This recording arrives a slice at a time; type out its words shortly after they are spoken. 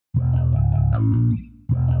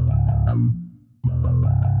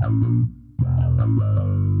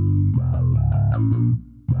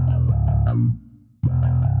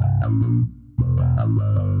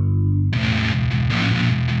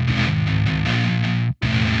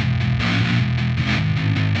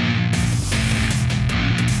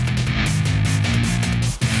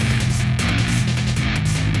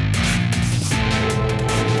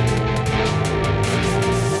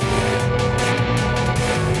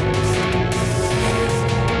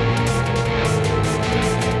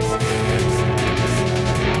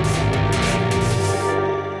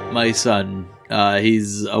My son,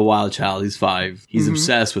 he's a wild child. He's 5. He's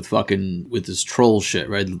obsessed with this troll shit,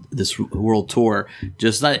 right? This world tour.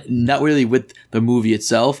 Just not really with the movie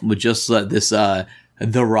itself, but just this The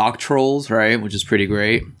Rock trolls, right? Which is pretty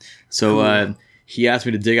great. So he asked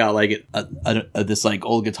me to dig out like this like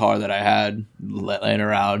old guitar that I had laying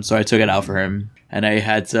around. So I took it out for him, and I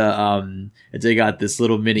had to dig out this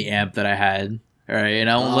little mini amp that I had. All right, and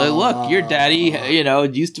I'm like, look, your daddy,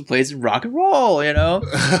 used to play some rock and roll,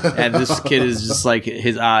 and this kid is just like,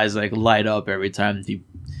 his eyes like light up every time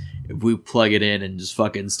we plug it in and just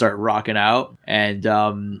fucking start rocking out,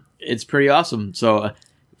 and it's pretty awesome. So,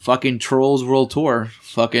 fucking Trolls World Tour,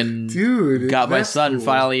 fucking dude, got my son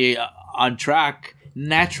finally on track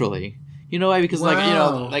naturally. You know why? Because like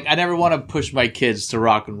I never want to push my kids to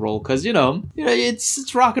rock and roll because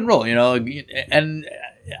it's rock and roll, and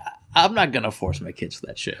I'm not gonna force my kids to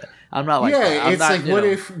that shit. I'm not like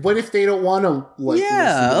what if they don't want to like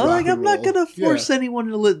I'm not gonna force anyone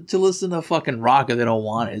to listen to fucking rock if they don't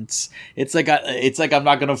want it. It's like I'm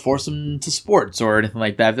not gonna force them to sports or anything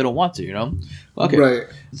like that if they don't want to. Okay, right.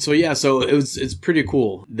 So it's pretty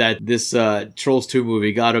cool that this Trolls 2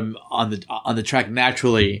 movie got him on the track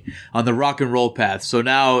naturally on the rock and roll path. So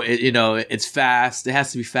now it's fast. It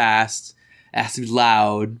has to be fast. It has to be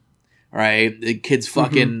loud. Right, the kid's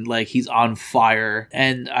fucking like he's on fire,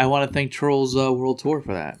 and I want to thank Trolls World Tour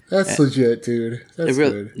for that. That's legit, dude. That's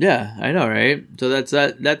good. Yeah, I know, right? So that's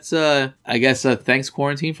I guess thanks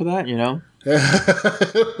quarantine for that.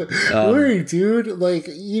 Word, dude. Like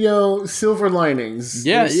silver linings.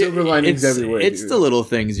 Yeah, there's silver linings everywhere. It's the little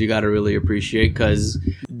things you got to really appreciate because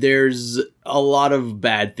there's a lot of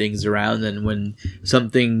bad things around, and when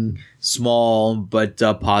something small but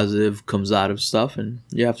positive comes out of stuff, and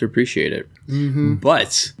you have to appreciate it.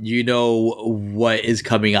 But what is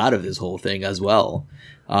coming out of this whole thing as well.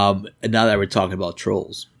 Now that we're talking about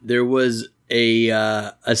Trolls, there was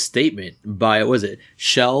a statement by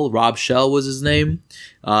Rob Shell was his name,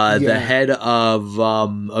 the head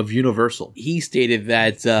of Universal. He stated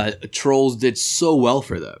that Trolls did so well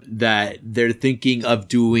for them that they're thinking of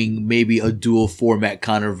doing maybe a dual format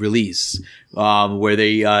kind of release, where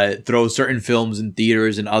they throw certain films in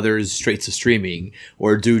theaters and others straight to streaming,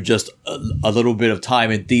 or do just a little bit of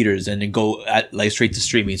time in theaters and then go straight to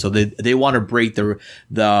streaming. So they want to break the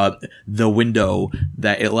window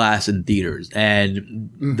that it lasts in theaters.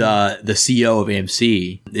 And the CEO of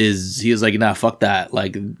AMC he was like, nah, fuck that.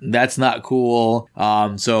 Like, that's not cool.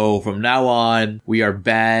 So from now on, we are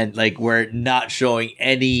banned. Like, we're not showing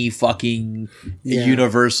any fucking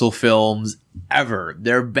Universal films ever.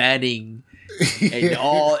 They're banning in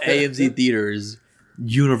all AMC theaters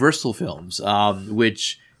Universal films,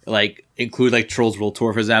 which like include like Trolls World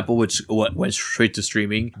Tour, for example, which went straight to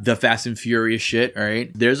streaming. The Fast and Furious shit,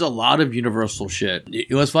 right? There's a lot of Universal shit. You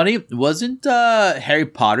know what's funny? Wasn't Harry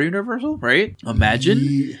Potter Universal, right?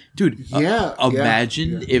 Imagine, dude.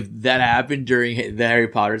 Imagine if that happened during the Harry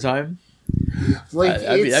Potter time. Like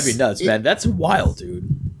that'd be nuts, man. That's wild, dude.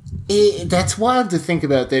 That's wild to think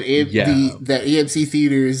about that. That AMC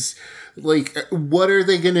theaters. Like, what are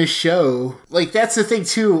they gonna show? Like, that's the thing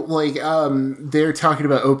too. Like, they're talking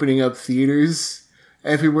about opening up theaters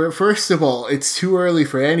everywhere. First of all, it's too early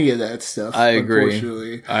for any of that stuff. I agree.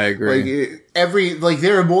 Unfortunately, I agree. Like,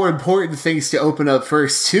 there are more important things to open up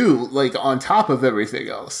first too. Like, on top of everything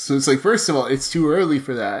else. So it's like, first of all, it's too early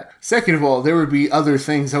for that. Second of all, there would be other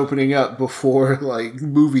things opening up before like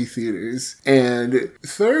movie theaters. And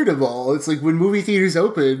third of all, it's like when movie theaters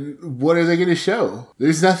open, what are they going to show?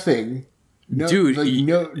 There's nothing. No, dude,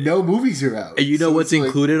 like, no movies are out. And you know what's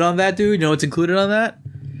included on that, dude? You know what's included on that?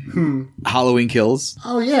 Halloween Kills.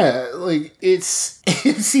 Oh yeah, like it's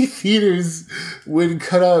AMC theaters would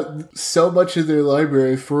cut out so much of their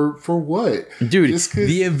library for what? Dude,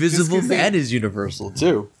 The Invisible Man is Universal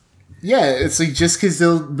too. Yeah, it's like just because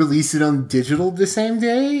they'll release it on digital the same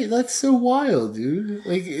day. That's so wild, dude.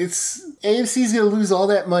 Like it's AMC's gonna lose all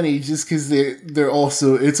that money just because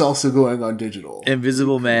it's also going on digital.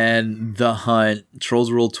 Invisible Man, The Hunt,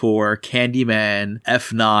 Trolls World Tour, Candyman,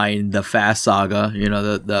 F9, The Fast Saga,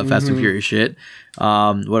 the Fast and Furious shit.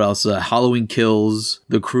 What else? Halloween Kills,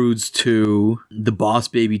 The Croods 2, The Boss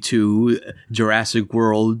Baby 2, Jurassic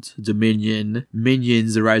World, Dominion,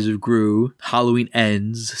 Minions: The Rise of Gru, Halloween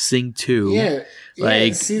Ends, Sing 2. Yeah.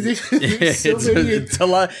 See, there's so many. It's a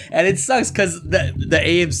lot, and it sucks because the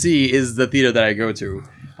AMC is the theater that I go to.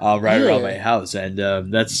 Right around my house, and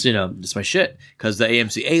that's just my shit because the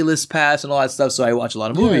AMC A-list pass and all that stuff. So I watch a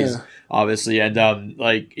lot of movies, obviously, and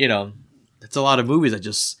that's a lot of movies I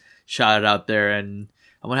just shot it out there, and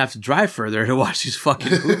I'm gonna have to drive further to watch these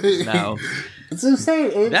fucking movies now. That's what I'm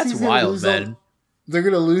saying. AMC's that's wild, man. They're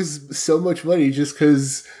gonna lose so much money just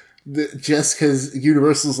because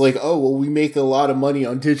Universal's like, oh well, we make a lot of money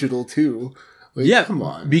on digital too. Like, yeah, come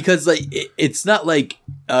on. Because it's not like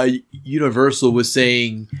Universal was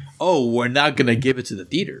saying, "Oh, we're not gonna give it to the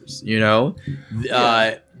theaters."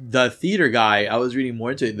 The theater guy, I was reading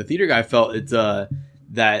more into it. The theater guy felt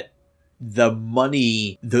that the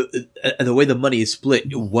money, the way the money is split,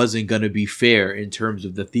 it wasn't gonna be fair in terms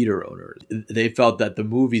of the theater owners. They felt that the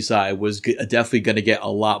movie side was definitely gonna get a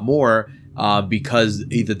lot more. Because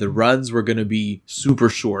either the runs were going to be super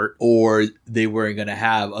short or they weren't going to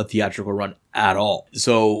have a theatrical run at all.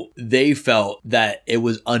 So they felt that it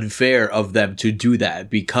was unfair of them to do that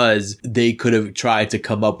because they could have tried to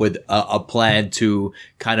come up with a plan to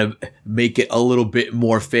kind of make it a little bit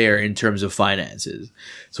more fair in terms of finances.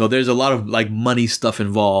 So there's a lot of money stuff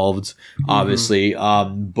involved, obviously.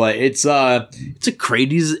 But it's a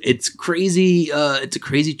crazy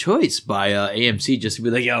choice by AMC just to be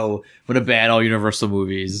like, yo, I'm gonna ban all Universal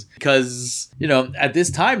movies because at this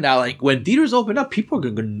time now, when theaters open up, people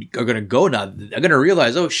are gonna go now. They're gonna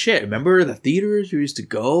realize, oh shit, remember the theaters? We used to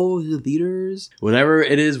go to the theaters. Whatever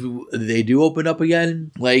it is, they do open up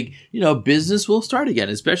again. Business will start again.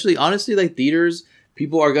 Especially, honestly, theaters.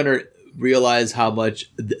 People are gonna realize how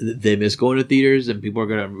much they miss going to theaters, and people are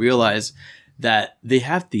gonna realize that they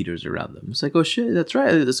have theaters around them. It's like, oh shit, that's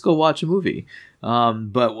right. Let's go watch a movie.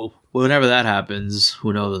 But whenever that happens,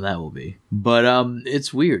 who knows when that will be. But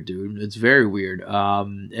it's weird, dude. It's very weird.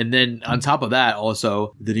 And then on top of that,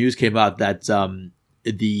 also the news came out that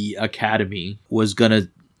the Academy was gonna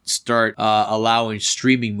start allowing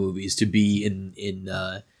streaming movies to be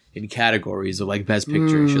in categories of Best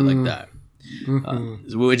Picture and shit like that.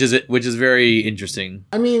 Which is very interesting.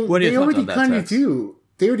 I mean, they already kind of do.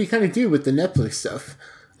 They already kind of do with the Netflix stuff,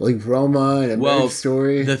 like Roma and American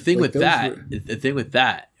Story. The thing with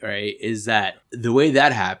that, right, is that the way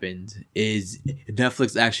that happened is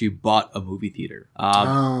Netflix actually bought a movie theater.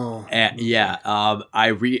 I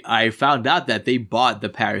found out that they bought the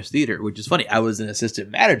Paris Theater, which is funny. I was an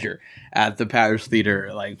assistant manager at the Paris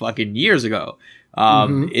Theater fucking years ago.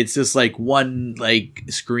 It's just one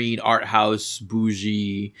screen art house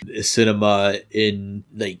bougie cinema in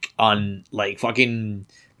on fucking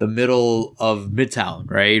the middle of Midtown,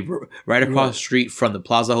 right across the street from the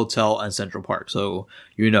Plaza Hotel and Central Park. So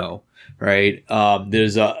right?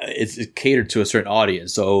 It's catered to a certain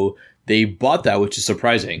audience. So they bought that, which is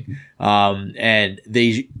surprising. And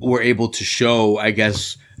they were able to show, I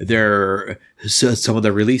guess, some of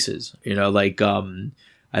their releases.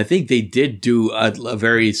 I think they did do a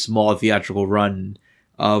very small theatrical run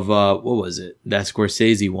of what was it? That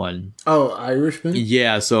Scorsese one. Oh, Irishman?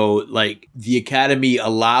 Yeah, so the Academy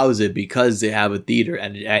allows it because they have a theater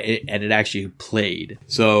and it actually played.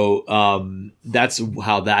 So that's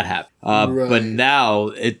how that happened. Right. But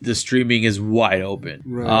now the streaming is wide open.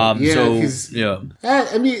 Right. I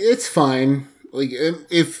mean, it's fine.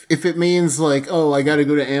 If it means I got to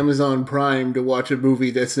go to Amazon Prime to watch a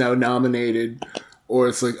movie that's now nominated. Or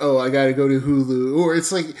it's I gotta go to Hulu. Or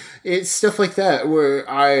it's stuff like that where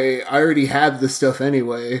I already have the stuff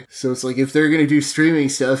anyway. So it's if they're gonna do streaming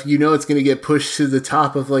stuff, it's gonna get pushed to the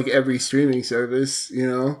top of every streaming service,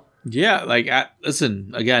 Yeah,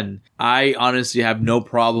 listen, again, I honestly have no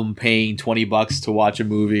problem paying $20 to watch a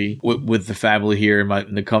movie with the family here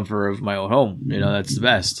in the comfort of my own home. That's the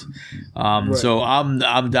best. Right. So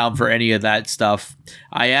I'm down for any of that stuff.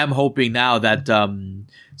 I am hoping now that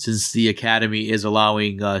since the Academy is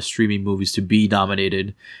allowing streaming movies to be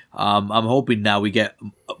nominated, I'm hoping now we get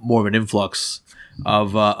more of an influx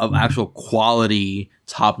of actual quality,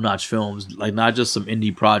 top-notch films, not just some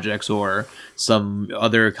indie projects or some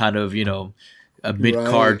other kind of a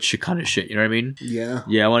mid-card kind of shit. You know what I mean? Yeah.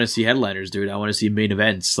 Yeah, I want to see headliners, dude. I want to see main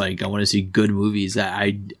events. I want to see good movies that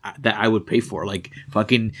I would pay for.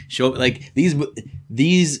 Fucking show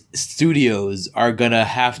these studios are gonna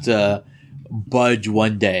have to budge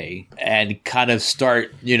one day and kind of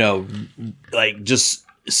start, like just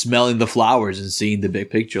smelling the flowers and seeing the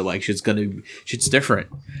big picture. Like shit's different.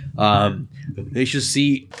 They should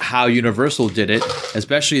see how Universal did it,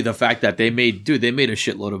 especially the fact that they made a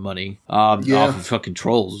shitload of money off of fucking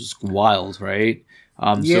Trolls. It's wild, right?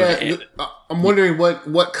 I'm wondering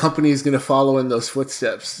what company is going to follow in those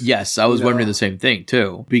footsteps. Yes, I was wondering the same thing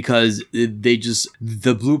too, because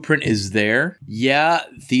the blueprint is there. Yeah,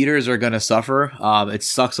 theaters are going to suffer. It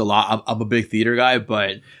sucks a lot. I'm a big theater guy,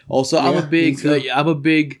 but also I'm a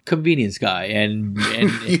big convenience guy and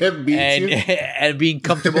and being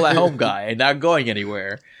comfortable at home guy and not going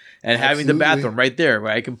anywhere and having the bathroom right there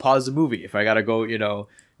where I can pause the movie if I got to go,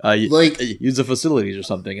 use the facilities or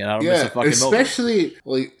something, and I don't miss a fucking moment.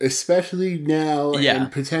 Especially now,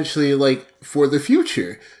 and potentially for the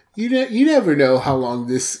future. You never know how long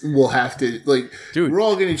this will have to Dude, we're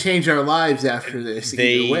all going to change our lives after this.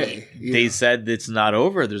 Either way, they said it's not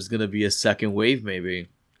over. There's going to be a second wave maybe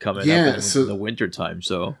coming up in the winter time.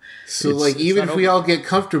 So even if we all get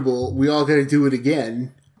comfortable, we all got to do it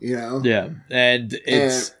again. Yeah, and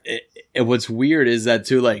what's weird is that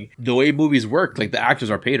too, like the way movies work, like the actors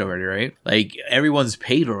are paid already, right? Like everyone's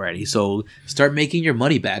paid already, so start making your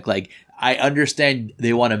money back. Like I understand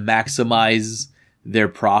they want to maximize their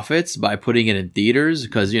profits by putting it in theaters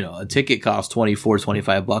because a ticket costs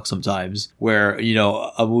 $24-$25 sometimes, where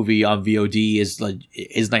a movie on VOD is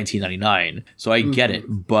 $19.99. So I get it,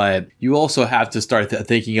 but you also have to start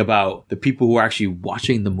thinking about the people who are actually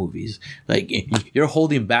watching the movies. Like you're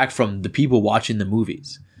holding back from the people watching the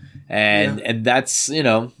movies, and that's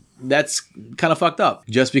that's kind of fucked up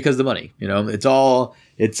just because of the money.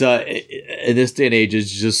 It's in this day and age, it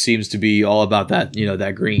just seems to be all about that,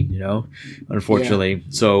 that green, unfortunately. Yeah.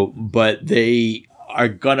 So, but they are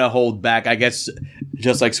gonna hold back, I guess,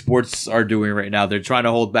 just like sports are doing right now. They're trying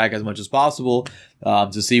to hold back as much as possible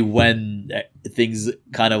to see when things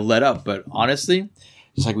kind of let up. But honestly,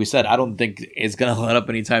 just like we said, I don't think it's gonna let up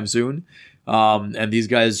anytime soon. And these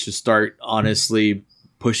guys should start honestly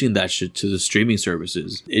pushing that shit to the streaming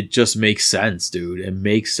services. It just makes sense, dude. It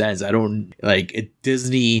makes sense.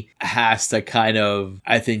 Disney has to kind of,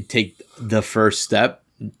 I think, take the first step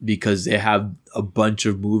because they have a bunch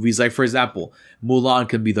of movies. Like, for example, Mulan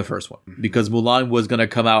can be the first one because Mulan was going to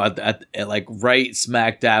come out at right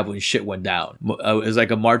smack dab when shit went down. It was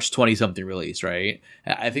like a March 20 something release, right?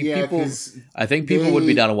 I think people would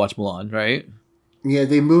be down to watch Mulan, right? Yeah,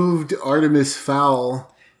 they moved Artemis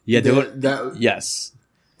Fowl. Yeah, yes.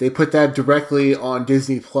 They put that directly on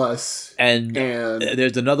Disney Plus, and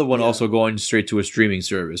there's another one also going straight to a streaming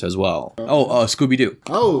service as well. Scooby Doo.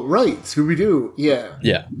 Oh, right, Scooby Doo. Yeah.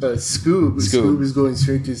 Scoob is going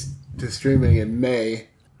straight to streaming in May.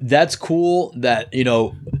 That's cool that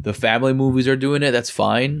the family movies are doing it. That's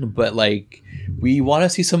fine, but we want to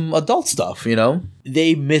see some adult stuff.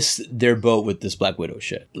 They missed their boat with this Black Widow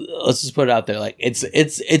shit. Let's just put it out there.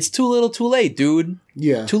 It's too little, too late, dude.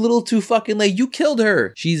 Yeah, too little, too fucking late. You killed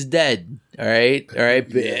her. She's dead. All right.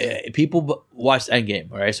 Yeah. People watched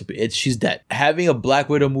Endgame. All right, so she's dead. Having a Black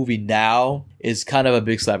Widow movie now is kind of a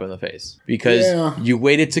big slap in the face because you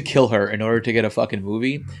waited to kill her in order to get a fucking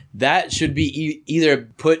movie. That should be either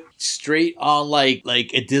put straight on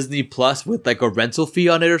like a Disney Plus with a rental fee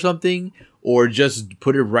on it or something, or just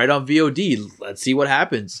put it right on VOD. Let's see what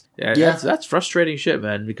happens. Yeah. That's frustrating shit,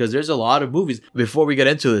 man, because there's a lot of movies. Before we get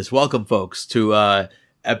into this, welcome, folks, to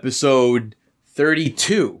episode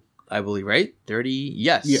 32, I believe, right? 30?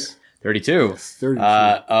 Yes. Yeah. 32, yes, 32.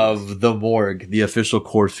 Of The Morgue, the official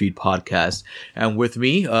Corpse Feed podcast. And with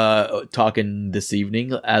me, talking this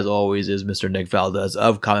evening, as always, is Mr. Nick Valdez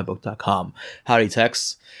of comicbook.com. Howdy,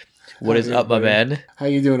 Tex. What is up, my man? How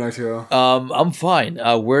you doing, Arturo? I'm fine.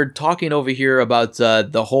 We're talking over here about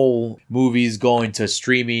the whole movies going to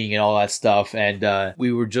streaming and all that stuff. And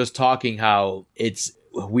we were just talking how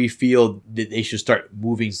we feel that they should start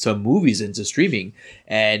moving some movies into streaming.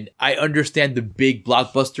 And I understand the big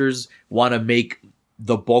blockbusters want to make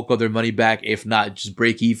the bulk of their money back, if not just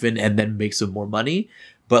break even and then make some more money.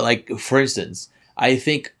 But for instance, I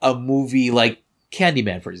think a movie like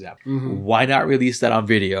Candyman, for example. Mm-hmm. Why not release that on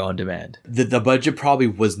video on demand? The budget probably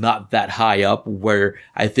was not that high up where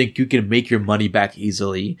I think you can make your money back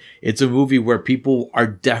easily. It's a movie where people are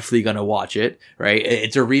definitely going to watch it, right?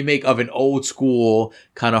 It's a remake of an old school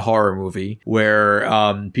kind of horror movie where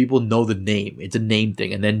people know the name. It's a name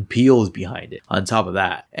thing. And then Peele is behind it on top of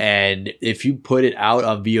that. And if you put it out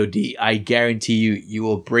on VOD, I guarantee you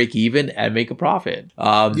will break even and make a profit.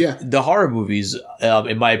 The horror movies,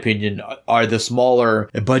 in my opinion, are the smaller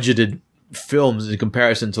budgeted films in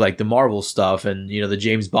comparison to like the Marvel stuff and, you know, the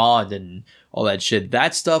James Bond and all that shit.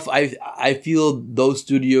 That stuff, I feel those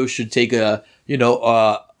studios should take a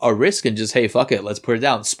risk and just, hey, fuck it, let's put it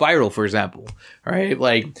down. Spiral, for example, right?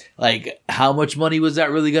 Like how much money was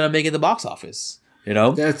that really gonna make in the box office? You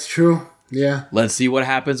know, that's true. Yeah. Let's see what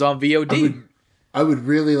happens on VOD. I would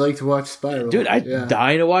really like to watch Spiral. Dude, I'm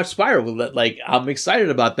dying to watch Spiral. Like, I'm excited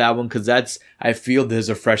about that one because I feel there's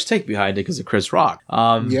a fresh take behind it because of Chris Rock.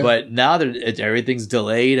 But now that everything's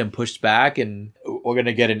delayed and pushed back, and we're going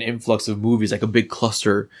to get an influx of movies, like a big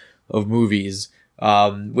cluster of movies,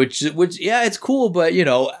 which yeah, it's cool. But, you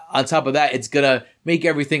know, on top of that, it's going to make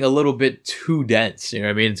everything a little bit too dense. You know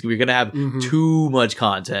what I mean? We're going to have too much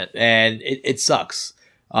content, and it sucks.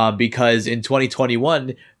 Because in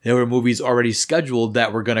 2021, there were movies already scheduled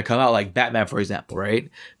that were going to come out, like Batman, for example, right?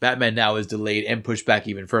 Batman now is delayed and pushed back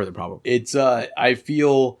even further, probably. It's, I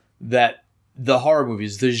feel that the horror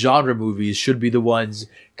movies, the genre movies should be the ones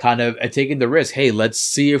kind of taking the risk. Hey, let's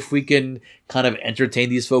see if we can kind of entertain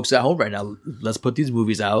these folks at home right now. Let's put these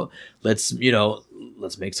movies out. Let's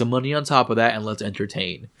make some money on top of that and let's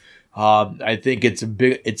entertain. I think it's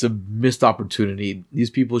a missed opportunity. These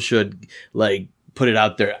people should like put it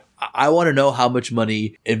out there. I want to know how much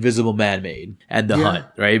money Invisible Man made and The Hunt,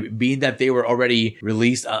 right? Being that they were already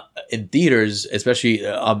released in theaters, especially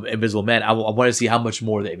Invisible Man, I want to see how much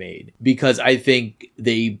more they made, because I think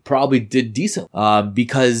they probably did decent.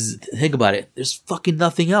 Because think about it, there's fucking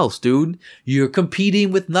nothing else, dude. You're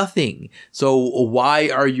competing with nothing. So why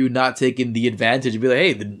are you not taking the advantage and be like,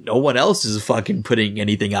 hey, no one else is fucking putting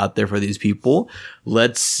anything out there for these people.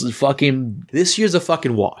 This year's a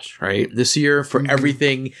fucking wash, right? This year for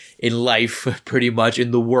everything in life, pretty much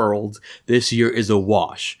in the world, this year is a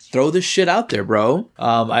wash. Throw this shit out there, bro.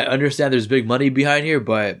 I understand there's big money behind here,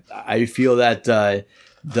 but I feel that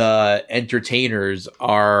the entertainers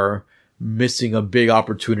are missing a big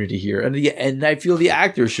opportunity here. And I feel the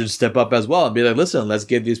actors should step up as well and be like, listen, let's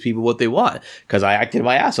give these people what they want, because I acted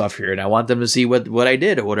my ass off here and I want them to see what I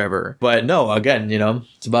did or whatever. But no, again, you know,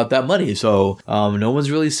 it's about that money. So no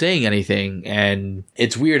one's really saying anything. And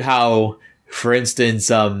it's weird how, for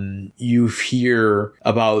instance, you hear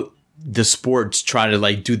about the sports trying to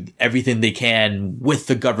like do everything they can with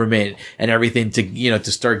the government and everything to, you know,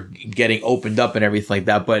 to start getting opened up and everything like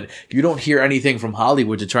that. But you don't hear anything from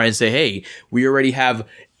Hollywood to try and say, hey, we already have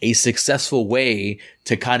a successful way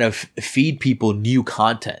to kind of feed people new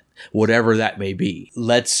content, whatever that may be.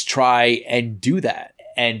 Let's try and do that.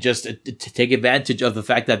 And just to take advantage of the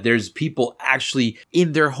fact that there's people actually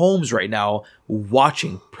in their homes right now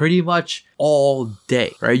watching pretty much all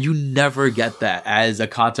day, right? You never get that as a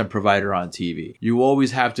content provider on TV. You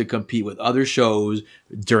always have to compete with other shows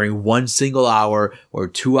during 1 single hour or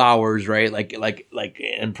 2 hours, right? Like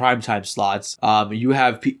in primetime slots. You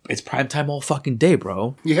have it's primetime all fucking day,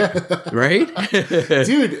 bro. Yeah. Right?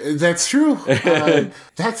 Dude, that's true.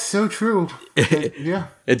 That's so true. Yeah.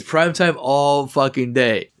 It's primetime all fucking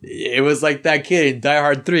day. It was like that kid in Die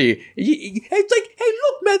Hard 3. It's like, hey,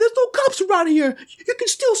 look, man, there's no cops around here. You can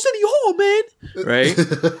steal City Hall, man. Right?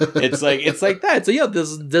 It's like that. So, yo,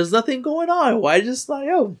 there's nothing going on. Why just like,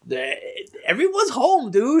 yo, everyone's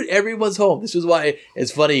home, dude. Everyone's home. This is why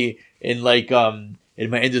it's funny in like, in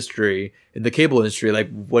my industry, in the cable industry, like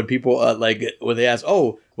when people, when they ask,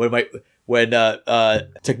 oh, when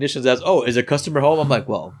technicians ask, oh, is a customer home? I'm like,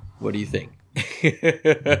 well, what do you think?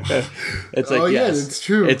 It's like, yes, yeah, it's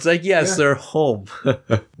true. It's like, yes, they're home.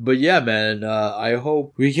 But yeah, man, I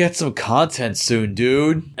hope we get some content soon,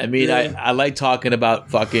 dude. I mean, I like talking about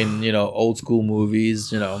fucking, you know, old school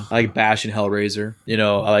movies. You know, I like Bash and Hellraiser. You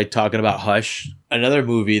know, I like talking about Hush. Another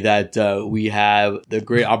movie that we have the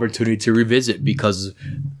great opportunity to revisit because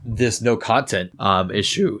this no content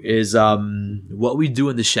issue is What We Do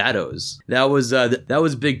in the Shadows. That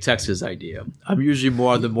was Big Tex's idea. I'm usually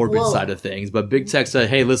more on the morbid side of things, but Big Tex said,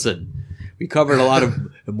 hey, listen, we covered a lot of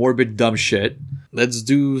morbid dumb shit. Let's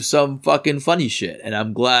do some fucking funny shit. And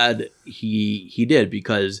I'm glad he did,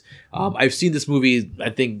 because I've seen this movie, I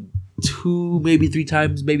think, 2, maybe 3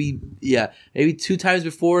 times, maybe 2 times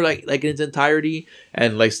before, like in its entirety,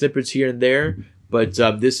 and like snippets here and there. But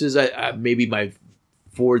this is maybe my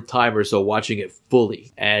 4th time or so watching it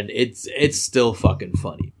fully, and it's still fucking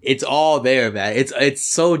funny. It's all there, man.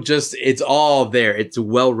 It's all there. It's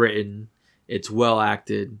well written. It's well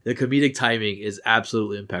acted. The comedic timing is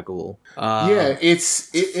absolutely impeccable.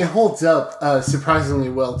 It holds up surprisingly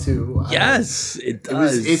well too. Yes, it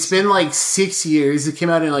does. It's been like 6 years. It came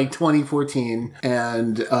out in like 2014,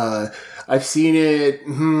 and I've seen it.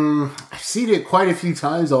 I've seen it quite a few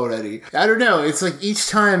times already. I don't know. It's like each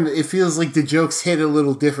time it feels like the jokes hit a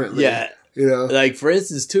little differently. Yeah. You know, like for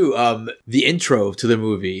instance, too, the intro to the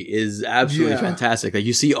movie is absolutely fantastic. Like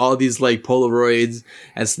you see all these like Polaroids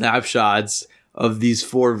and snapshots of these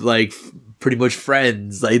four like pretty much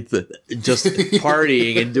friends, like just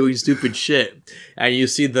partying and doing stupid shit, and you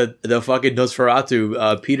see the fucking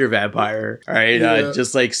Nosferatu Peter vampire, right?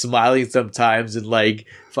 Just like smiling sometimes and like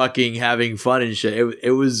fucking having fun and shit.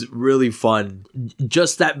 It was really fun.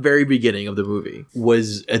 Just that very beginning of the movie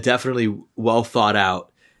was definitely well thought out.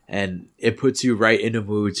 And it puts you right in a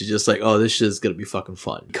mood to just like, oh, this shit is going to be fucking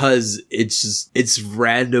fun. Because it's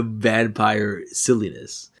random vampire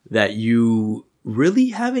silliness that you really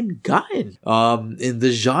haven't gotten in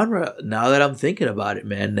the genre now that I'm thinking about it,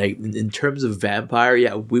 man. Like in terms of vampire,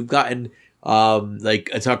 yeah, we've gotten like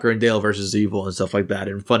a Tucker and Dale versus Evil and stuff like that,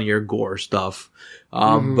 and funnier gore stuff.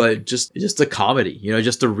 But just a comedy, you know,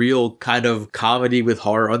 just a real kind of comedy with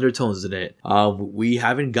horror undertones in it. We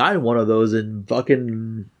haven't gotten one of those in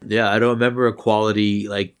fucking, I don't remember a quality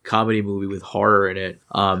like comedy movie with horror in it.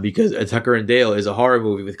 Because a Tucker and Dale is a horror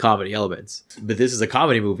movie with comedy elements, but this is a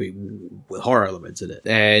comedy movie with horror elements in it.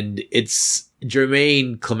 And it's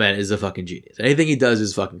Jermaine Clement is a fucking genius. Anything he does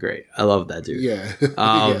is fucking great. I love that dude.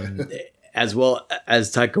 As well as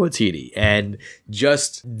Taika Waititi, and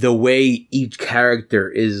just the way each character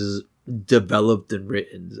is developed and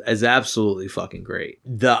written is absolutely fucking great.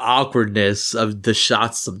 The awkwardness of the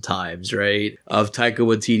shots sometimes, right? Of Taika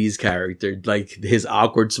Waititi's character, like his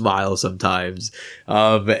awkward smile sometimes.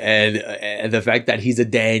 And the fact that he's a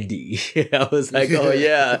dandy. I was like, oh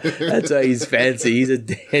yeah, that's why he's fancy. He's a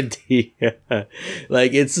dandy.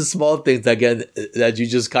 Like it's the small things again that you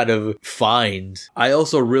just kind of find. I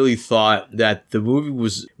also really thought that the movie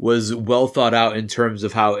was well thought out in terms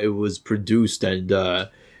of how it was produced and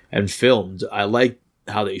filmed. I like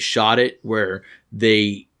how they shot it, where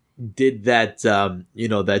they did that,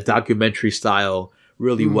 that documentary style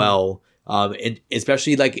really well. And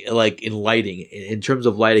especially like in lighting, in terms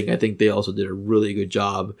of lighting, I think they also did a really good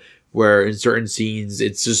job where in certain scenes,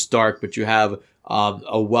 it's just dark, but you have,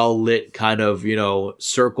 a well lit kind of,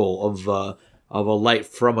 circle of a light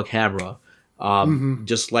from a camera.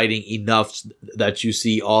 Just lighting enough that you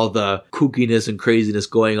see all the kookiness and craziness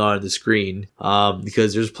going on the screen.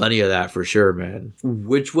 Because there's plenty of that for sure, man.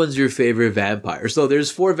 Which one's your favorite vampire? So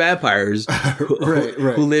there's 4 vampires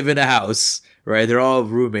who live in a house, right? They're all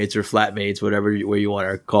roommates or flatmates, whatever way you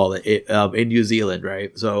want to call it, in New Zealand,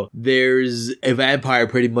 right? So there's a vampire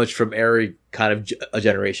pretty much from every kind of a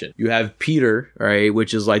generation. You have Peter, right,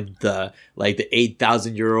 which is like the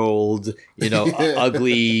 8,000-year-old,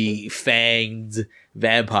 ugly fanged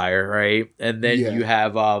vampire, right? And then you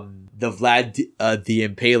have the Vlad the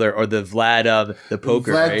Impaler, or the Vlad the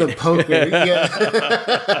Poker, Vlad right? the Poker, yeah.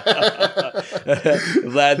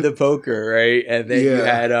 Vlad the Poker, right? And then you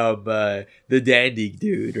had the Dandy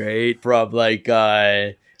dude, right, from like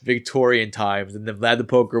Victorian times, and then Vlad the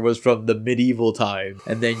Poker was from the medieval time,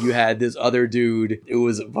 and then you had this other dude. It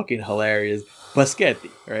was fucking hilarious, Paschetti,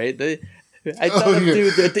 right? I tell him,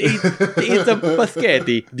 dude, to eat some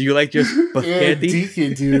Paschetti. Do you like your Paschetti? Yeah,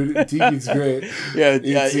 Deacon, dude. Deacon's great.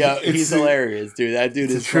 He's hilarious, dude. That dude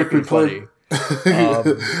is fucking funny.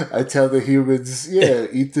 I tell the humans,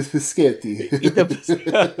 eat the Paschetti. Eat the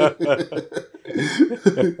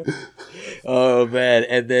Oh man,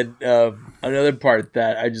 and then another part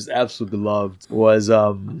that I just absolutely loved was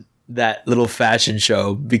that little fashion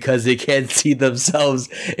show, because they can't see themselves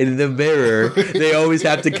in the mirror. They always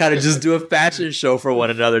have to kind of just do a fashion show for one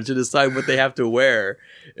another to decide what they have to wear.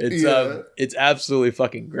 It's absolutely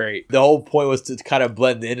fucking great. The whole point was to kind of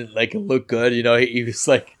blend in and like look good. He was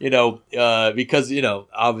like, because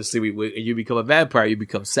obviously you become a vampire, you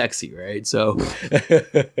become sexy, right? So,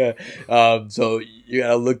 so you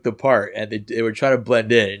gotta look the part, and they were trying to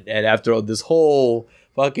blend in. And after all this whole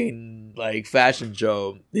fucking like fashion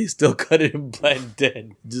show, they still couldn't blend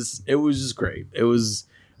in. It was just great. It was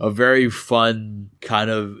a very fun kind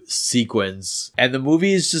of sequence, and the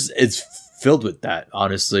movie is it's filled with that.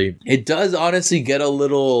 Honestly, it does honestly get a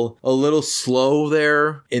little slow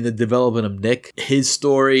there in the development of Nick. His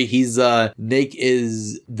story, Nick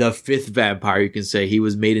is the 5th vampire, you can say. He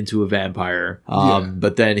was made into a vampire,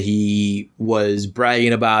 but then he was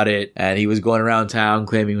bragging about it, and he was going around town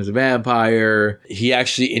claiming he was a vampire. He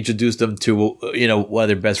actually introduced them to one of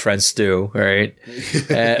their best friends, Stu, right?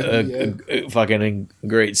 Fucking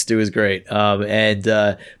great. Stu is great.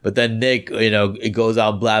 But then Nick, it goes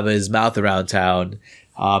out blabbing his mouth around town,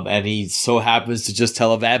 and he so happens to just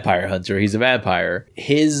tell a vampire hunter he's a vampire.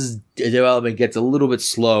 His development gets a little bit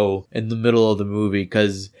slow in the middle of the movie,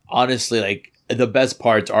 because honestly, like the best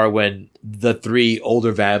parts are when the three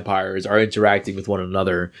older vampires are interacting with one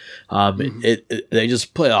another. They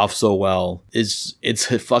just play off so well. It's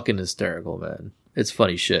fucking hysterical, man. It's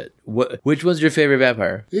funny shit. Which one's your favorite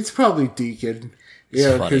vampire? It's probably Deacon.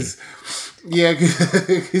 Yeah, because you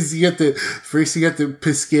get the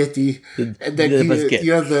Pischetti, and then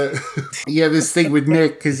you have this thing with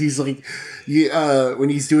Nick because he's like, when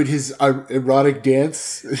he's doing his erotic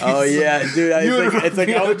dance. Oh yeah, dude! It's like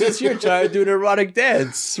I was just here trying to do an erotic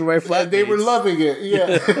dance for my flatmates. They were loving it.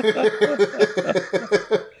 Yeah.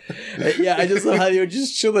 Yeah, I just love how they were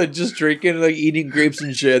just chilling, just drinking, like eating grapes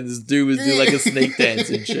and shit. And this dude was doing like a snake dance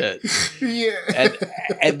and shit. Yeah,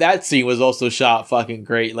 and that scene was also shot fucking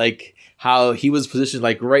great. Like how he was positioned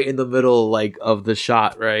like right in the middle like of the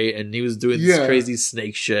shot, right, and he was doing this crazy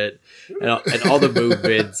snake shit and all the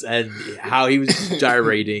movements and how he was just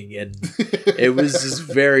gyrating, and it was just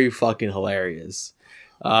very fucking hilarious.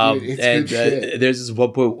 Dude, and there's this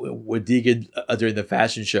one point with Deacon during the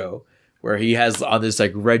fashion show where he has on this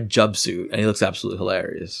like red jumpsuit and he looks absolutely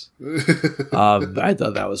hilarious. I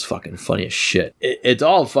thought that was fucking funny as shit. It's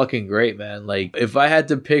all fucking great, man. Like if I had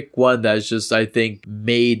to pick one that's just, I think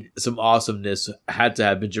made some awesomeness, had to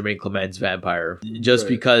have been Jermaine Clement's vampire, just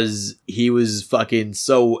because he was fucking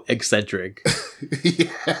so eccentric. He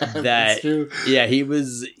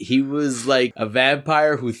was like a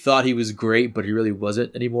vampire who thought he was great, but he really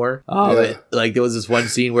wasn't anymore. Like there was this one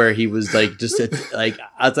scene where he was like just like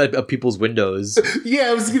outside of people's windows. Yeah,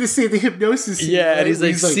 I was gonna say the hypnosis scene, yeah, right? And he's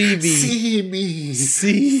like, see me.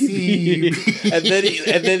 and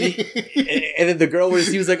then the girl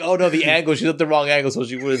he was like, oh no, the angle, she's at the wrong angle, so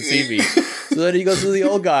she wouldn't see me. So then he goes to the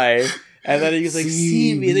old guy, and then he's like,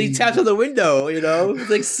 see me. And then he taps on the window, you know? He's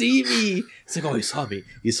like, see me. It's like, oh, he saw me.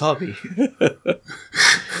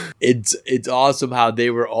 It's awesome how they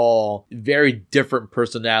were all very different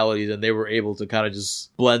personalities, and they were able to kind of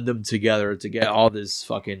just blend them together to get all this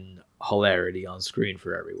fucking hilarity on screen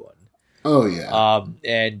for everyone. Oh yeah.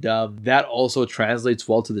 That also translates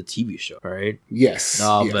well to the TV show, right? Yes.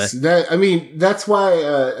 Yes. That's why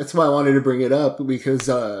I wanted to bring it up, because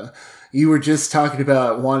you were just talking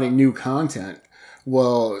about wanting new content.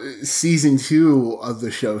 Well, season 2 of the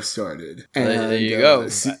show started. And there you go.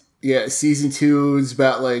 Season 2 is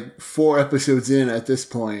about like 4 episodes in at this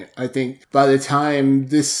point. I think by the time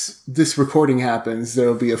this recording happens,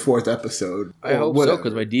 there'll be a 4th episode. I hope so,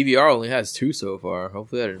 because my DVR only has 2 so far.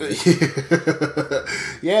 Hopefully that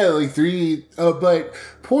didn't Yeah, like 3. But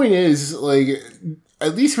point is, like,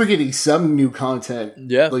 at least we're getting some new content.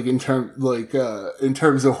 Yeah. Like in terms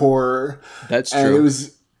of horror. That's true.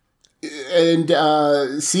 And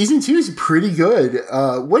season 2 is pretty good.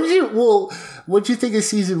 What'd you think of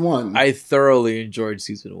season 1? I thoroughly enjoyed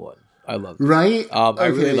season 1. I loved it. Right? I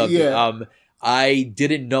really loved it. I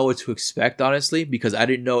didn't know what to expect, honestly, because I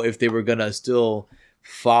didn't know if they were gonna still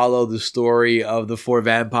follow the story of the 4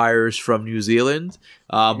 vampires from New Zealand.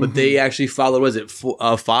 But they actually followed,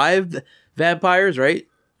 5 vampires, right?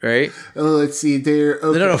 Right? Let's see.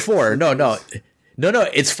 No, 4. No,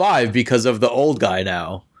 it's 5 because of the old guy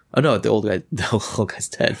now. Oh no, the old guy's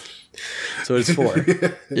dead. So it's 4.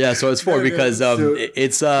 Yeah, so it's 4 because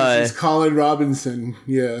it's Colin Robinson.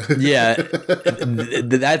 Yeah. Yeah.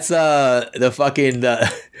 That's the fucking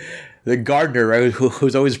the gardener, right?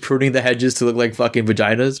 Who's always pruning the hedges to look like fucking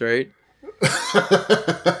vaginas, right?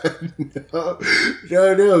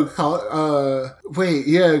 No.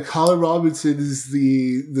 Colin Robinson is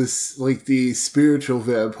the spiritual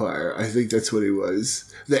vampire. I think that's what he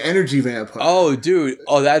was. The energy vampire. Oh, dude.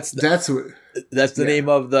 Oh, that's the name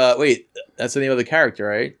of the. That's the name of the character,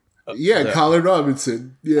 right? Yeah, Colin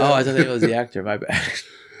Robinson. Yeah. Oh, I thought that was the actor. My bad.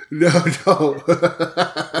 No.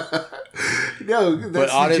 No, that's but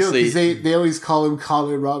honestly, the joke, they always call him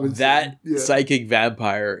Colin Robinson. That psychic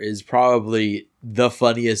vampire is probably the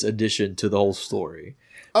funniest addition to the whole story.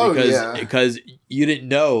 Because you didn't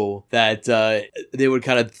know that they would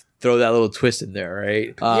kind of throw that little twist in there,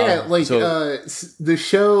 right? The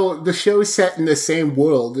show is set in the same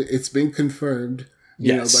world. It's been confirmed,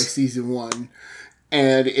 by season 1.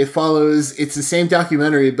 And it's the same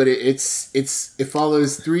documentary, but it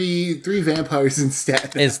follows three vampires in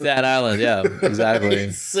Staten Island. In Staten Island, yeah, exactly.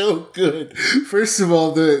 It's so good. First of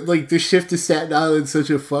all, the shift to Staten Island is such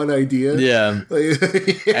a fun idea. Yeah.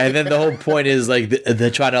 And then the whole point is like they're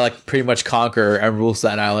trying to like pretty much conquer and rule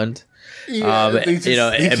Staten Island. Yeah,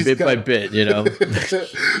 bit by bit,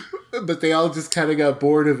 But they all just kind of got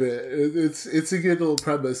bored of it. It's a good little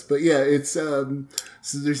premise. But yeah, it's so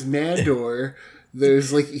there's Nandor.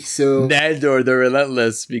 There's like so Nandor the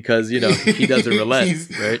Relentless, because he doesn't relent,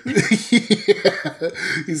 right? Yeah.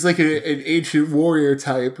 He's like an ancient warrior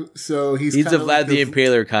type, so he's a Vlad like the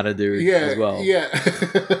Impaler kind of dude as well. Yeah.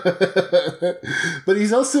 But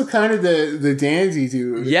he's also kind of the dandy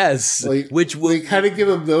dude. Yes, which will they kind of give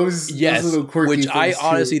him those little quirky which things I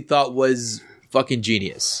honestly too. thought was fucking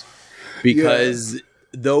genius, because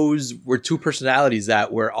those were two personalities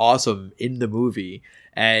that were awesome in the movie,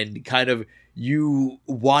 and kind of you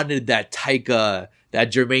wanted that Taika,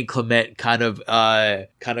 that Jermaine Clement kind of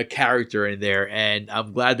character in there, and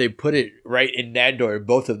I'm glad they put it right in Nandor,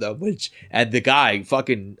 both of them. And the guy,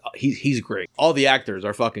 fucking, he's great. All the actors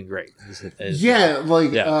are fucking great.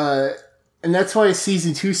 And that's why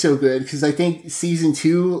season 2 so good, because I think season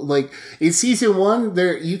 2, like in season 1,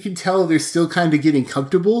 you can tell they're still kind of getting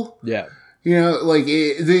comfortable. Yeah,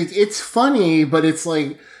 it's funny, but it's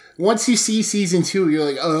like once you see season 2, you're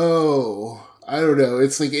like, oh. I don't know.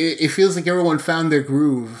 It's like it feels like everyone found their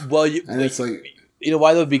groove. Well, it's like,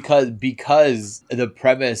 why though? Because the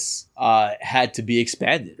premise had to be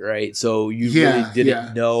expanded, right? So you really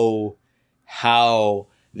didn't know how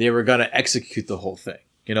they were gonna execute the whole thing.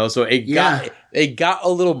 So it got a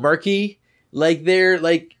little murky, like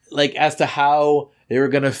as to how they were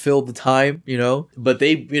gonna fill the time. But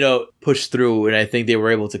they pushed through, and I think they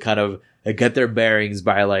were able to kind of get their bearings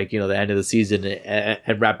by the end of the season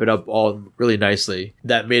and wrap it up all really nicely.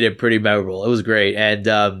 That made it pretty memorable. It was great. And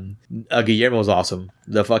Guillermo was awesome.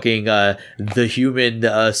 The fucking the human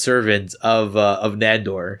servant of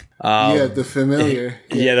Nandor. The familiar.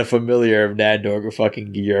 The familiar of Nandor,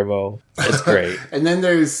 fucking Guillermo. It's great. And then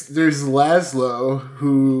there's Laszlo,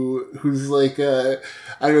 who's like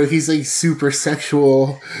I don't know, he's like super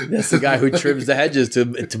sexual. That's the guy who trims the hedges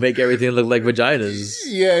to make everything look like vaginas.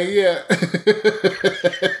 Yeah.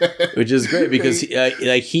 Which is great, because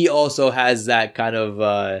he also has that kind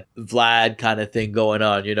of Vlad kind of thing going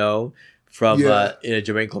on, from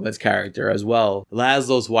Jermaine Clement's character as well.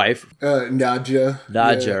 Laszlo's wife,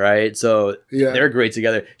 Nadja, right? So they're great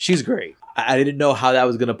together. She's great. I didn't know how that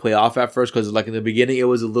was going to play off at first, because like in the beginning it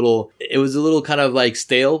was a little kind of like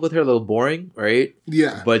stale with her, a little boring, right?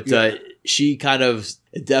 Yeah. But she kind of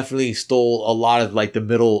definitely stole a lot of like the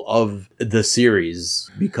middle of the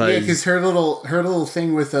series, because her little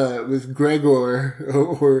thing with Gregor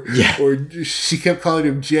or she kept calling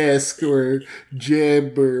him Jesk or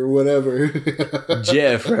Jeb or whatever.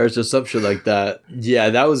 Jeff or some shit like that.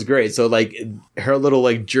 Yeah, that was great. So like her little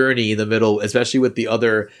like journey in the middle, especially with the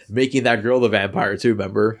other making that girl the vampire too,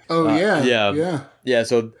 remember? Yeah,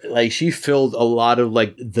 so like she filled a lot of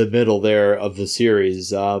like the middle there of the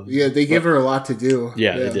series. They give her a lot to do.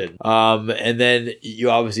 Yeah, they did. And then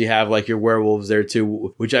you obviously have like your werewolves there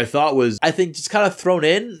too, which I thought was, I think, just kind of thrown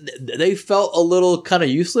in. They felt a little kind of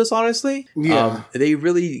useless, honestly. Yeah. They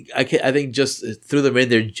really, I think, just threw them in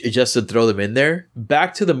there just to throw them in there.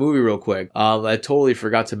 Back to the movie real quick. I totally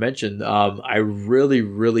forgot to mention, I really,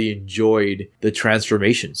 really enjoyed the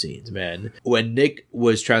transformation scenes, man. When Nick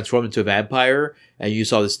was transformed into a vampire, and you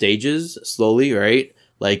saw the stages slowly, right?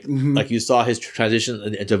 Like you saw his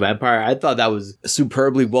transition into vampire. I thought that was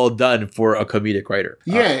superbly well done for a comedic writer.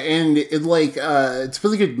 Yeah, and it's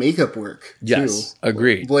really good makeup work. Yes, too.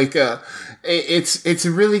 Agreed. Like it's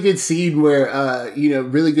a really good scene where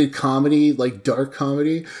really good comedy, like dark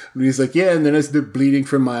comedy. Where he's like, and then it's the bleeding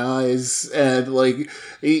from my eyes, and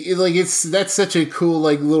that's such a cool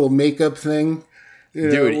like little makeup thing.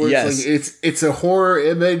 Dude, yes, it's a horror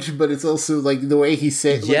image, but it's also like the way he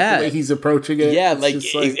said, the way he's approaching it. Yeah,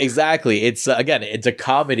 exactly. It's again, it's a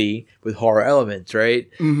comedy with horror elements, right?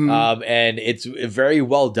 Mm-hmm. And it's very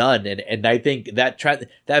well done. And I think that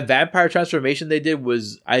vampire transformation they did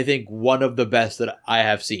was, I think, one of the best that I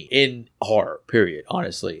have seen in horror. Period.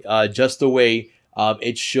 Honestly, just the way.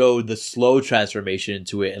 It showed the slow transformation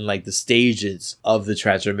into it, and like the stages of the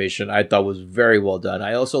transformation, I thought was very well done.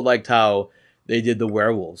 I also liked how they did the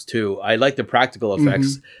werewolves too. I like the practical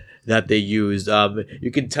effects that they used.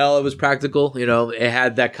 You can tell it was practical. It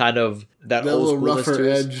had that kind of that old schoolness to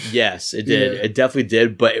it. Edge. Yes, it did. Yeah. It definitely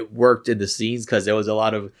did. But it worked in the scenes because there was a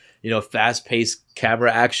lot of fast paced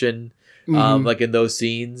camera action, like in those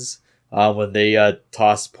scenes. When they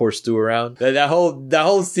tossed poor Stu around, that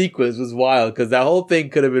whole sequence was wild, because that whole thing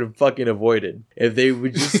could have been fucking avoided if they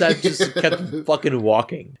would just kept fucking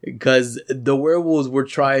walking, because the werewolves were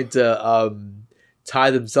trying to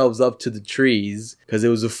tie themselves up to the trees because it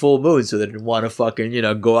was a full moon, so they didn't want to fucking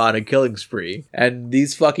go on a killing spree. And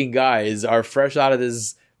these fucking guys are fresh out of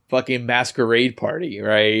this fucking masquerade party,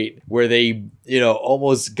 right, where they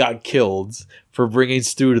almost got killed for bringing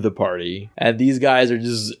Stu to the party, and these guys are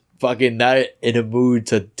just fucking not in a mood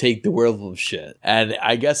to take the werewolf shit. And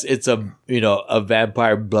I guess it's a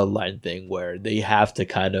vampire bloodline thing where they have to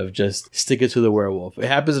kind of just stick it to the werewolf. It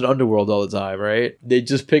happens in Underworld all the time, right? They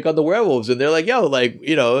just pick on the werewolves and they're like, yo, like,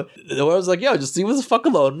 the werewolves like, yo, just leave us the fuck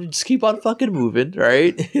alone. Just keep on fucking moving,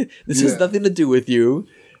 right? This has nothing to do with you.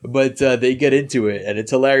 But they get into it, and it's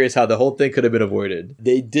hilarious how the whole thing could have been avoided.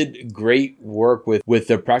 They did great work with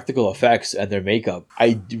their practical effects and their makeup.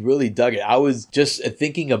 I really dug it. I was just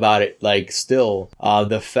thinking about it, like, still,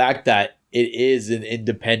 the fact that it is an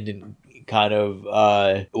independent kind of,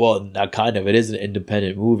 it is an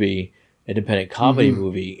independent movie, independent comedy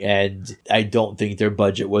movie, and I don't think their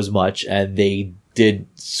budget was much, and they did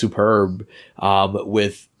superb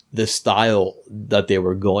with the style that they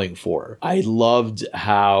were going for. I loved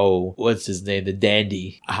how, what's his name, the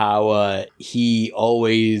dandy, how he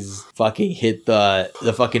always fucking hit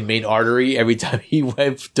the fucking main artery every time he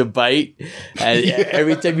went to bite, and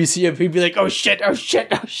every time you see him, he'd be like, oh shit, oh shit,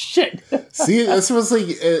 oh shit. See, that was like,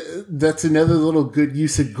 that's another little good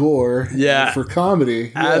use of gore for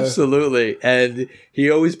comedy. Absolutely. And he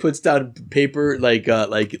always puts down paper, like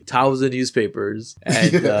towels and newspapers,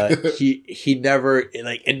 and he never,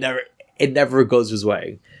 like, it never goes his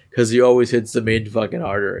way because he always hits the main fucking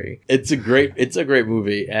artery. It's a great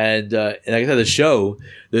movie, and like I said, the show,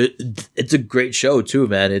 it's a great show too,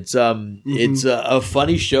 man. It's it's a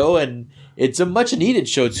funny show, and it's a much needed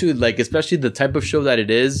show too, like especially the type of show that it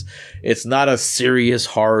is. It's not a serious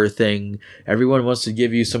horror thing. Everyone wants to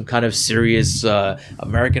give you some kind of serious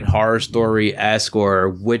American Horror Story-esque or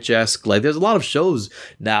witch-esque. Like there's a lot of shows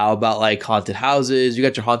now about like haunted houses. You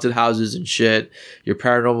got your haunted houses and shit. Your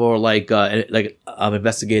paranormal like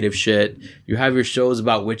investigative shit. You have your shows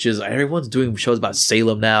about witches. Everyone's doing shows about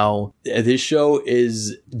Salem now. This show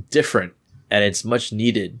is different. And it's much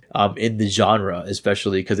needed in the genre,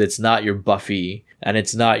 especially because it's not your Buffy and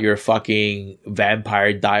it's not your fucking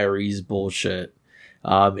Vampire Diaries bullshit.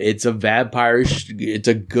 It's a it's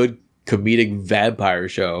a good comedic vampire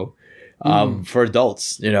show for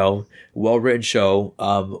adults, well-written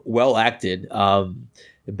show, well acted.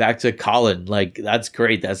 Back to Colin, like that's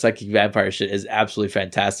great. That psychic vampire shit is absolutely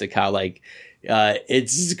fantastic. How like,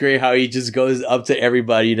 it's just great how he just goes up to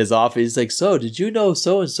everybody in his office. He's like, so did you know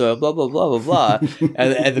so-and-so, blah, blah, blah, blah, blah.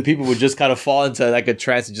 and the people would just kind of fall into like a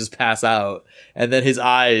trance and just pass out. And then his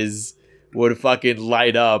eyes would fucking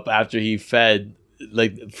light up after he fed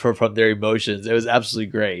like from their emotions. It was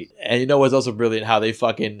absolutely great. And you know what's also brilliant? How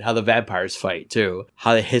the vampires fight too.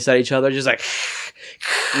 How they hiss at each other, just like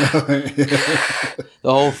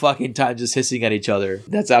the whole fucking time, just hissing at each other.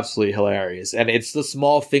 That's absolutely hilarious. And it's the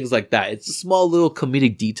small things like that. It's the small little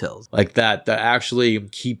comedic details like that actually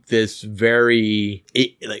keep this very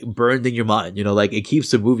like burned in your mind. Like it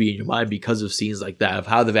keeps the movie in your mind because of scenes like that, of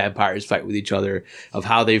how the vampires fight with each other, of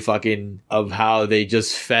how they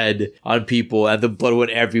just fed on people and the blood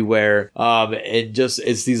went everywhere. And just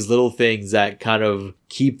it's these little things that kind of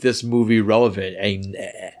keep this movie relevant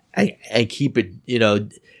and keep it,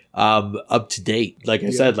 up to date. Like I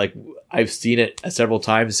said, like I've seen it several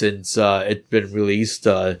times since it's been released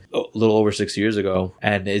a little over 6 years ago,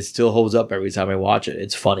 and it still holds up every time I watch it.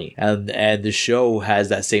 It's funny, and the show has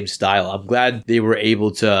that same style. I'm glad they were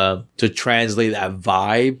able to translate that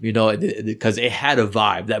vibe, because it had a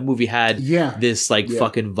vibe. That movie had this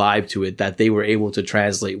fucking vibe to it that they were able to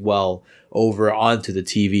translate well over onto the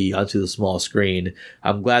TV, onto the small screen.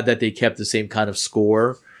 I'm glad that they kept the same kind of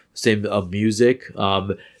score, same music.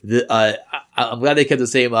 I'm glad they kept the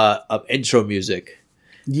same intro music.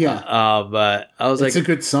 I was it's a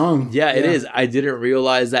good song. Yeah, it is. I didn't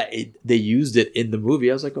realize that they used it in the movie.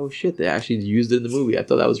 I was like, oh shit, they actually used it in the movie. I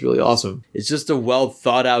thought that was really awesome. It's just a well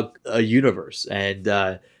thought out universe, and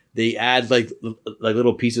they add like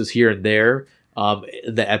little pieces here and there.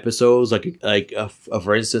 The episodes,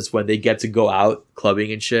 for instance, when they get to go out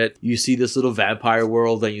clubbing and shit, you see this little vampire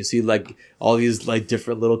world, and you see like all these like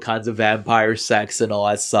different little kinds of vampire sex and all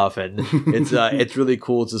that stuff, and it's really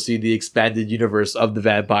cool to see the expanded universe of the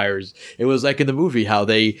vampires. It was like in the movie how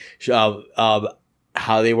they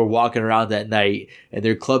were walking around that night and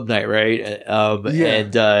their club night, right?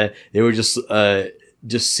 And they were just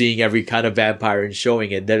seeing every kind of vampire and showing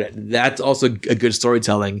it. That's also a good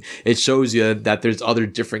storytelling. It shows you that there's other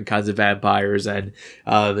different kinds of vampires, and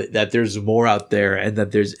that there's more out there, and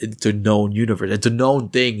that it's a known universe. It's a known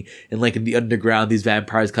thing. And like in the underground, these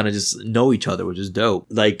vampires kind of just know each other, which is dope.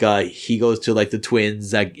 Like he goes to like the twins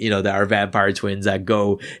that that are vampire twins that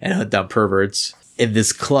go and hunt down perverts. In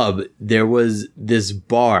this club, there was this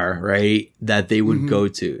bar, right, that they would go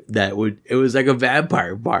to. It was like a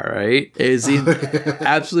vampire bar, right? It seemed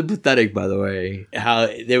absolutely pathetic, by the way. How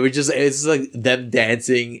they were it's like them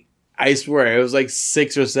dancing I swear, it was like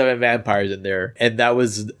 6 or 7 vampires in there. And that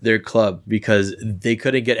was their club because they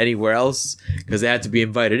couldn't get anywhere else because they had to be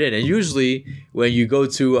invited in. And usually when you go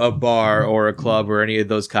to a bar or a club or any of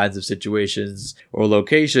those kinds of situations or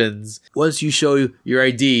locations, once you show your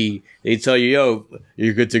ID, they tell you, yo,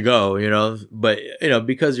 you're good to go, you know? But, you know,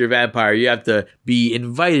 because you're a vampire, you have to be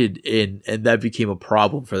invited in. And that became a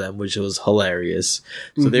problem for them, which was hilarious.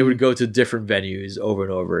 So they would go to different venues over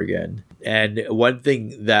and over again. And one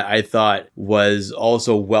thing that I thought was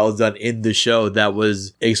also well done in the show that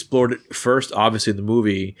was explored first, obviously in the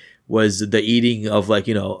movie, was the eating of like,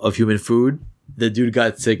 you know, of human food. The dude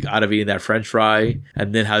got sick out of eating that French fry.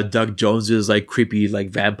 And then how Doug Jones's like creepy, like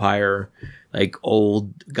vampire, like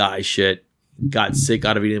old guy shit got sick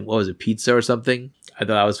out of eating, what was it, pizza or something? I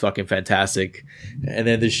thought that was fucking fantastic. And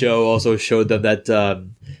then the show also showed them that,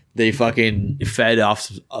 they fucking fed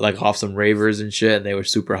off some ravers and shit, and they were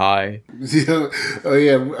super high. Yeah. Oh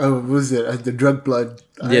yeah, what was it? The drug blood.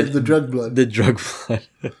 Yeah, the drug blood. The drug blood.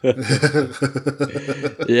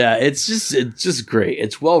 Yeah, it's just great.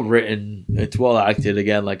 It's well written. It's well acted.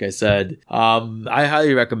 Again, like I said, I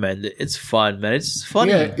highly recommend it. It's fun, man. It's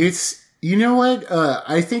funny. Yeah, it's. You know what?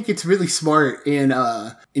 I think it's really smart in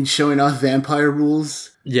showing off vampire rules.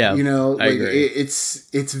 Yeah, you know, I like agree.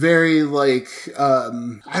 It's very like I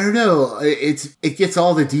don't know. It gets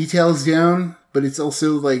all the details down, but it's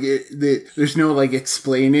also like there's no like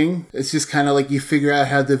explaining. It's just kind of like you figure out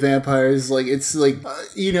how the vampires like. It's like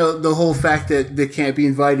you know, the whole fact that they can't be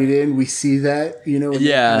invited in. We see that, you know, when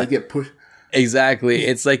they get pushed. Exactly.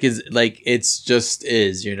 It's like it's just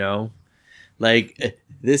is, you know, like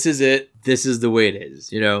this is it. This is the way it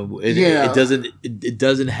is, you know. It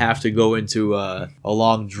doesn't have to go into a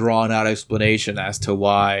long drawn out explanation as to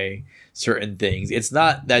why certain things. It's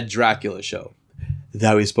not that Dracula show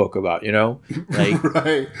that we spoke about, you know. Like,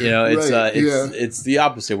 right, you know, right, it's the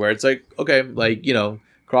opposite where it's like, okay, like, you know,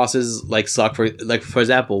 crosses like suck for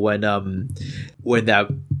example when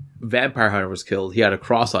that vampire hunter was killed, he had a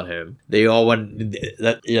cross on him. They all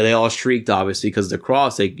they all shrieked obviously because the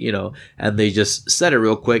cross, you know, and they just said it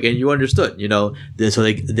real quick and you understood, you know. So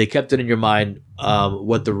they kept it in your mind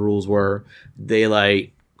what the rules were.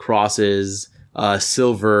 Daylight, crosses,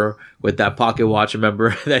 silver with that pocket watch,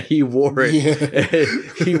 remember that he wore it. Yeah.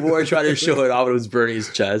 He wore it trying to show it off. It was burning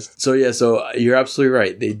his chest. So yeah, so you're absolutely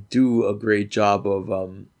right. They do a great job of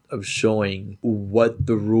showing what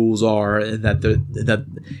the rules are, and that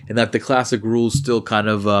the classic rules still kind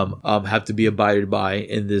of have to be abided by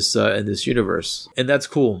in this universe, and that's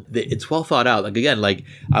cool. It's well thought out. Like again, like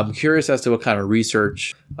I'm curious as to what kind of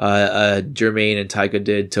research Jermaine and Taika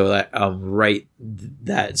did to write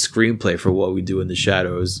that screenplay for What We Do in the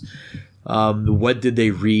Shadows. What did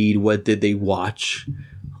they read? What did they watch?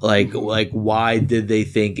 Like why did they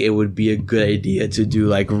think it would be a good idea to do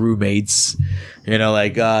like roommates? You know,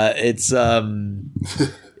 like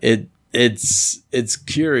it's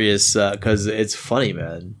curious because it's funny,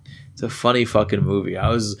 man. It's a funny fucking movie. I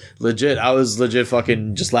was legit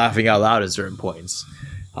fucking just laughing out loud at certain points.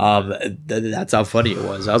 That's how funny it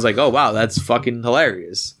was. I was like, oh wow, that's fucking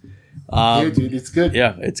hilarious. Yeah, dude, it's good.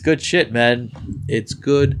 Yeah, it's good shit, man. It's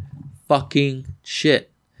good fucking shit.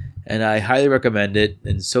 And I highly recommend it,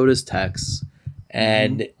 and so does Tex.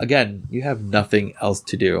 And again, you have nothing else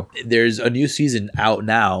to do. There's a new season out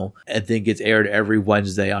now. I think it's aired every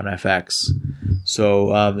Wednesday on FX.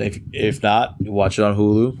 So if not, watch it on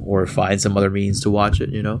Hulu or find some other means to watch it,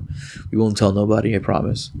 you know. We won't tell nobody, I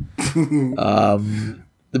promise.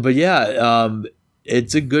 But yeah,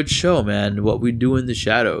 it's a good show, man. What We Do in the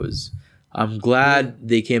Shadows. I'm glad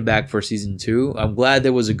they came back for season 2. I'm glad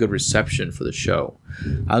there was a good reception for the show.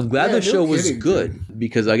 I'm glad the show was good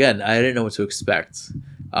because, again, I didn't know what to expect.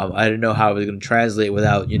 I didn't know how it was going to translate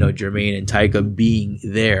without, you know, Jermaine and Taika being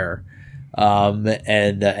there,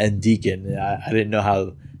 and Deacon. I didn't know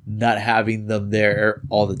how not having them there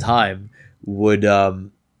all the time would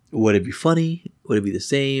it be funny? Would it be the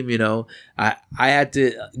same? You know, I had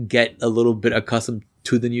to get a little bit accustomed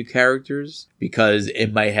to the new characters because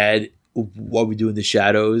in my head, What We Do in the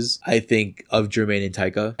Shadows, I think of Jermaine and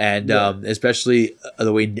Taika, and especially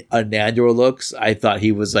the way Nandor looks. I thought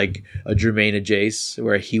he was like a Jermaine and Jace,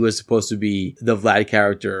 where he was supposed to be the Vlad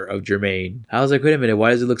character of Jermaine. I was like, wait a minute, why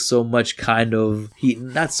does it look so much kind of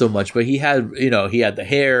not so much, but he had the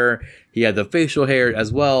hair, he had the facial hair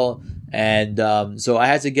as well. And so I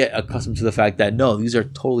had to get accustomed to the fact that no, these are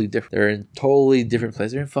totally different. They're in totally different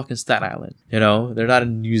places. They're in fucking Staten Island. You know, they're not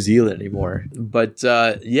in New Zealand anymore. But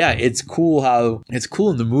yeah, it's cool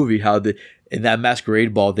in the movie how in that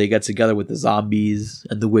masquerade ball, they get together with the zombies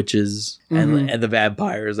and the witches and the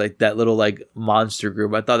vampires, like that little like monster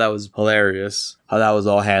group. I thought that was hilarious how that was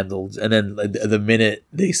all handled. And then the minute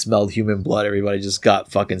they smelled human blood, everybody just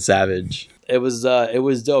got fucking savage. It was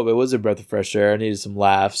dope. It was a breath of fresh air. I needed some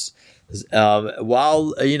laughs.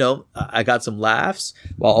 While I got some laughs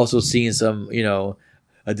while also seeing some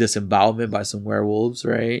a disembowelment by some werewolves,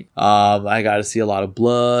 right? I got to see a lot of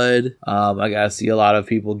blood. I got to see a lot of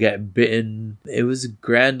people get bitten. It was a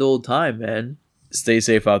grand old time, man. Stay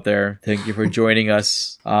safe out there. Thank you for joining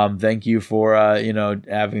us. Thank you for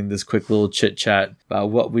having this quick little chit chat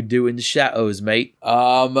about what we do in the shadows, mate.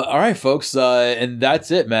 All right, folks, and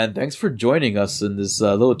that's it, man. Thanks for joining us in this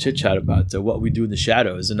little chit chat about what we do in the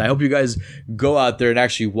shadows. And I hope you guys go out there and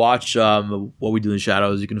actually watch what we do in the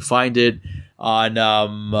shadows. You can find it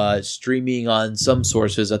on streaming on some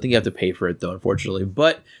sources. I think you have to pay for it though, unfortunately.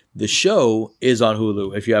 But the show is on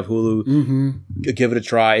Hulu. If you have Hulu, give it a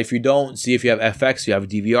try. If you don't, see if you have FX, you have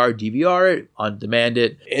DVR it, on demand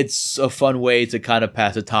it. It's a fun way to kind of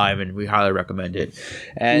pass the time, and we highly recommend it.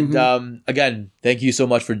 And again, thank you so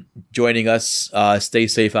much for joining us. Stay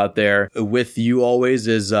safe out there. With you always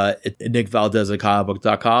is Nick Valdez at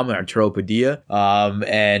comicbook.com and Arturo Padilla.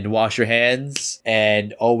 And wash your hands,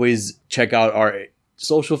 and always check out our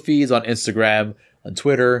social feeds on Instagram, on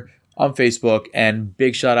Twitter, on Facebook, and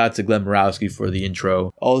big shout out to Glenn Borowski for the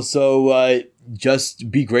intro. Also, just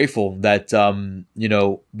be grateful that,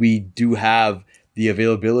 we do have the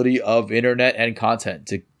availability of internet and content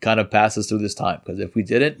to kind of pass us through this time. Because if we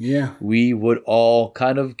didn't, we would all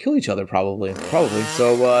kind of kill each other probably.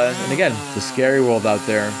 So, and again, it's a scary world out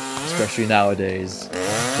there, especially nowadays.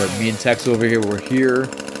 But me and Tex over here, we're here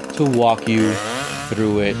to walk you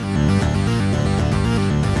through it.